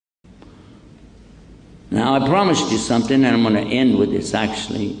Now I promised you something, and I'm going to end with this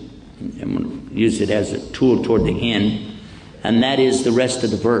actually. I'm going to use it as a tool toward the end, and that is the rest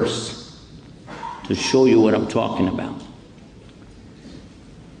of the verse to show you what I'm talking about.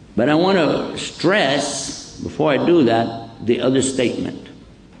 But I want to stress, before I do that, the other statement.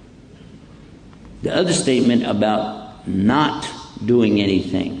 The other statement about not doing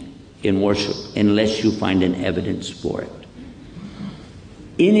anything in worship unless you find an evidence for it.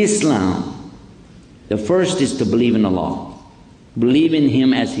 In Islam, the first is to believe in Allah. Believe in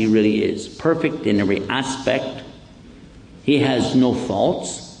Him as He really is. Perfect in every aspect. He has no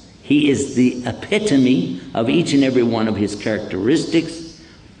faults. He is the epitome of each and every one of His characteristics,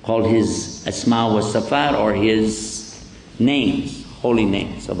 called His Asma wa Sifat, or His names, holy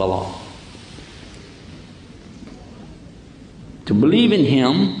names of Allah. To believe in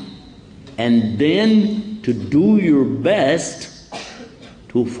Him and then to do your best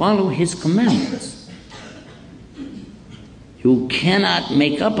to follow His commandments. You cannot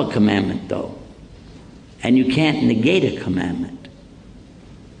make up a commandment though, and you can't negate a commandment.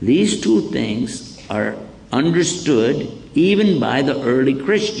 These two things are understood even by the early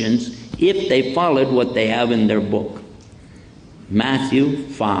Christians if they followed what they have in their book. Matthew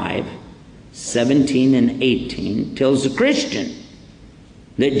 5:17 and 18 tells the Christian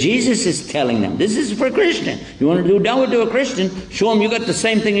that Jesus is telling them, this is for a Christian. You want to do Dawood to a Christian, show him you got the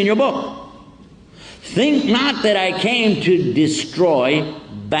same thing in your book. Think not that I came to destroy,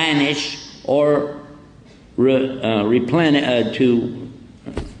 banish, or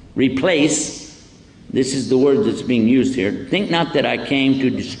replace. This is the word that's being used here. Think not that I came to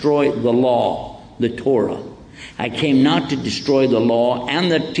destroy the law, the Torah. I came not to destroy the law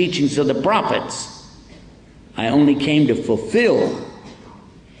and the teachings of the prophets. I only came to fulfill.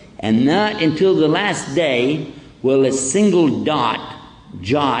 And not until the last day will a single dot,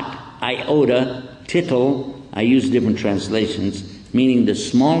 jot, iota, tittle, I use different translations, meaning the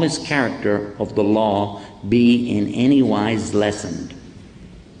smallest character of the law, be in any wise lessened.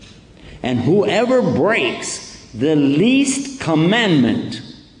 And whoever breaks the least commandment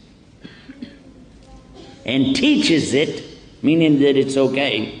and teaches it, meaning that it's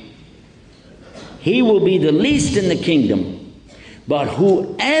okay, he will be the least in the kingdom. But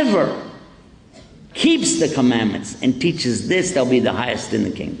whoever keeps the commandments and teaches this, they'll be the highest in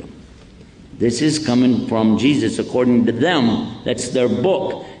the kingdom. This is coming from Jesus according to them. That's their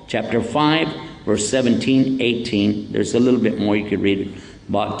book, chapter 5, verse 17, 18. There's a little bit more you could read it,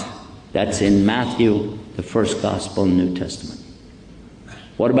 but that's in Matthew, the first gospel in the New Testament.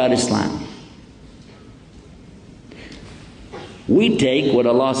 What about Islam? We take what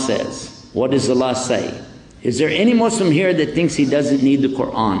Allah says. What does Allah say? Is there any Muslim here that thinks he doesn't need the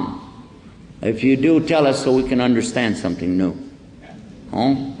Quran? If you do, tell us so we can understand something new.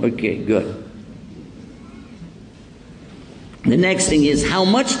 Oh, okay, good. The next thing is, how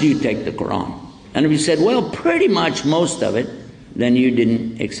much do you take the Quran? And if you said, well, pretty much most of it, then you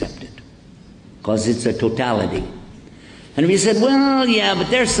didn't accept it, because it's a totality. And if you said, well, yeah, but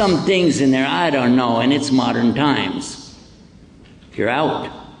there's some things in there, I don't know, and it's modern times, you're out.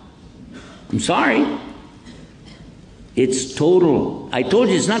 I'm sorry. It's total. I told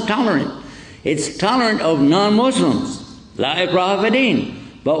you it's not tolerant. It's tolerant of non-Muslims. La ikraha fi din.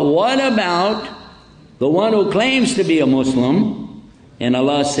 But what about the one who claims to be a Muslim? And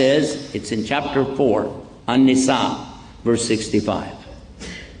Allah says, it's in chapter 4, An-Nisa, verse 65.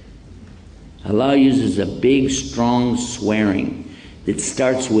 Allah uses a big, strong swearing that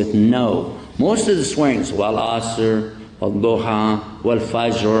starts with no. Most of the swearings, wal asr, wal duha, wal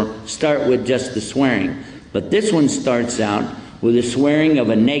fajr, start with just the swearing. But this one starts out with a swearing of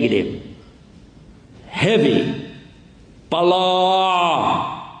a negative. Heavy.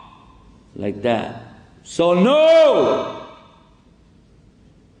 Bala. Like that. So no.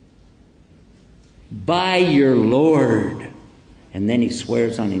 By your Lord. And then he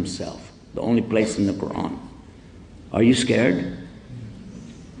swears on himself. The only place in the Quran. Are you scared?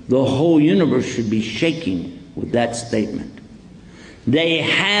 The whole universe should be shaking with that statement. They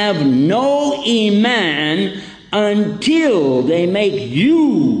have no iman until they make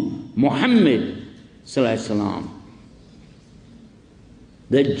you, Muhammad ﷺ,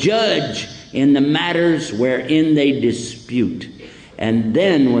 the judge in the matters wherein they dispute. And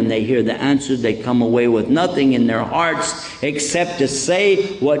then when they hear the answer, they come away with nothing in their hearts except to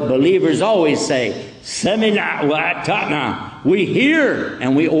say what believers always say, Sami'na wa ata'na. We hear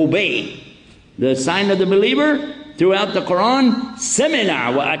and we obey. The sign of the believer throughout the Quran,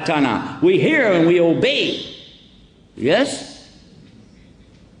 Sami'na wa ata'na. We hear and we obey. Yes?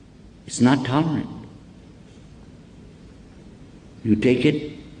 It's not tolerant. You take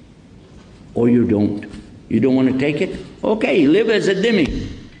it or you don't. You don't want to take it? Okay, live as a dhimmi.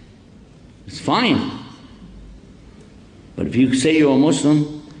 It's fine. But if you say you're a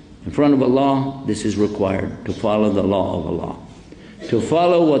Muslim, in front of Allah, this is required, to follow the law of Allah. To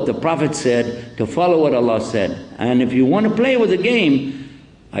follow what the Prophet said, to follow what Allah said. And if you want to play with a game,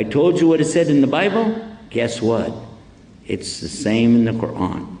 I told you what it said in the Bible. Guess what? It's the same in the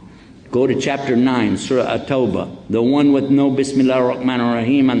Quran. Go to chapter 9, Surah At-Tawbah, the one with no Bismillah ar-Rahman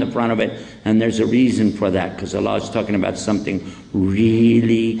ar-Rahim on the front of it. And there's a reason for that, because Allah is talking about something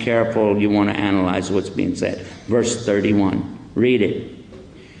really careful. You want to analyze what's being said. Verse 31. Read it.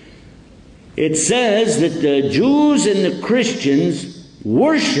 It says that the Jews and the Christians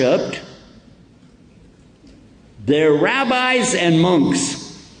worshipped their rabbis and monks.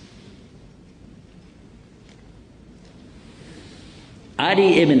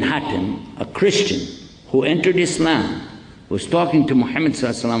 Adi ibn Hatim, a Christian who entered Islam, was talking to Muhammad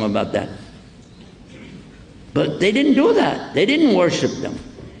ﷺ about that. But they didn't do that. They didn't worship them.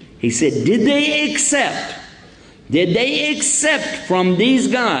 He said, did they accept from these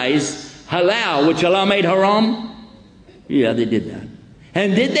guys halal, which Allah made haram? Yeah, they did that.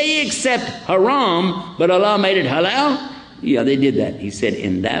 And did they accept haram, but Allah made it halal? Yeah, they did that. He said,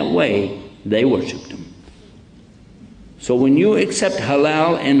 in that way, they worshipped him. So when you accept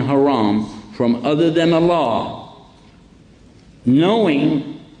halal and haram from other than Allah,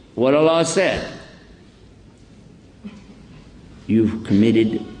 knowing what Allah said, you've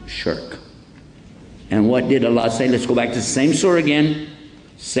committed shirk. And what did Allah say? Let's go back to the same surah again.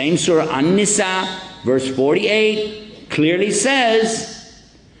 Same surah, An-Nisa, verse 48, clearly says,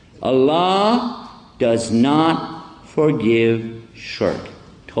 Allah does not forgive shirk.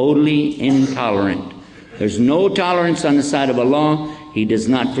 Totally intolerant. There's no tolerance on the side of Allah. He does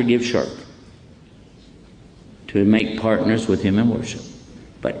not forgive shirk. To make partners with Him in worship.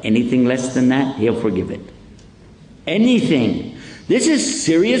 But anything less than that, He'll forgive it. Anything. This is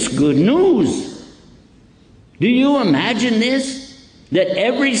serious good news. Do you imagine this? That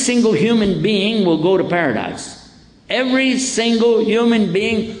every single human being will go to paradise. Every single human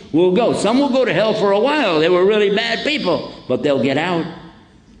being will go. Some will go to hell for a while. They were really bad people. But they'll get out.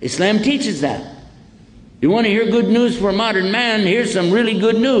 Islam teaches that. You want to hear good news for modern man? Here's some really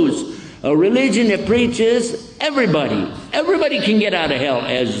good news. A religion that preaches everybody can get out of hell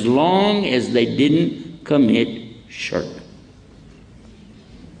as long as they didn't commit shirk.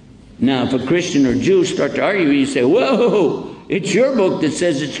 Now, if a Christian or Jew start to argue, you say, whoa, it's your book that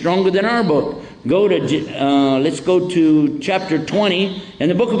says it's stronger than our book. Let's go to chapter 20 in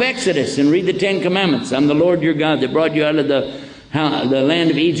the book of Exodus and read the 10 Commandments. I'm the Lord your God that brought you out of the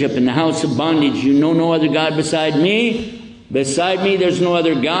land of Egypt in the house of bondage. You know no other God beside me. Beside me there's no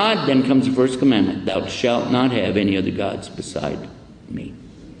other God. Then comes the first commandment. Thou shalt not have any other gods beside me.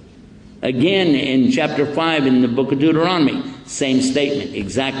 Again in chapter 5 in the book of Deuteronomy, same statement,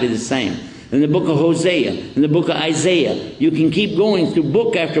 exactly the same. In the book of Hosea, in the book of Isaiah, you can keep going through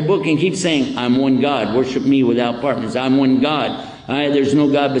book after book and keep saying, I'm one God, worship me without partners. I'm one God. There's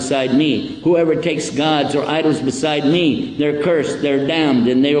no God beside me. Whoever takes gods or idols beside me, they're cursed, they're damned,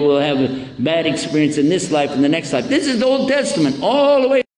 and they will have a bad experience in this life and the next life. This is the Old Testament all the way.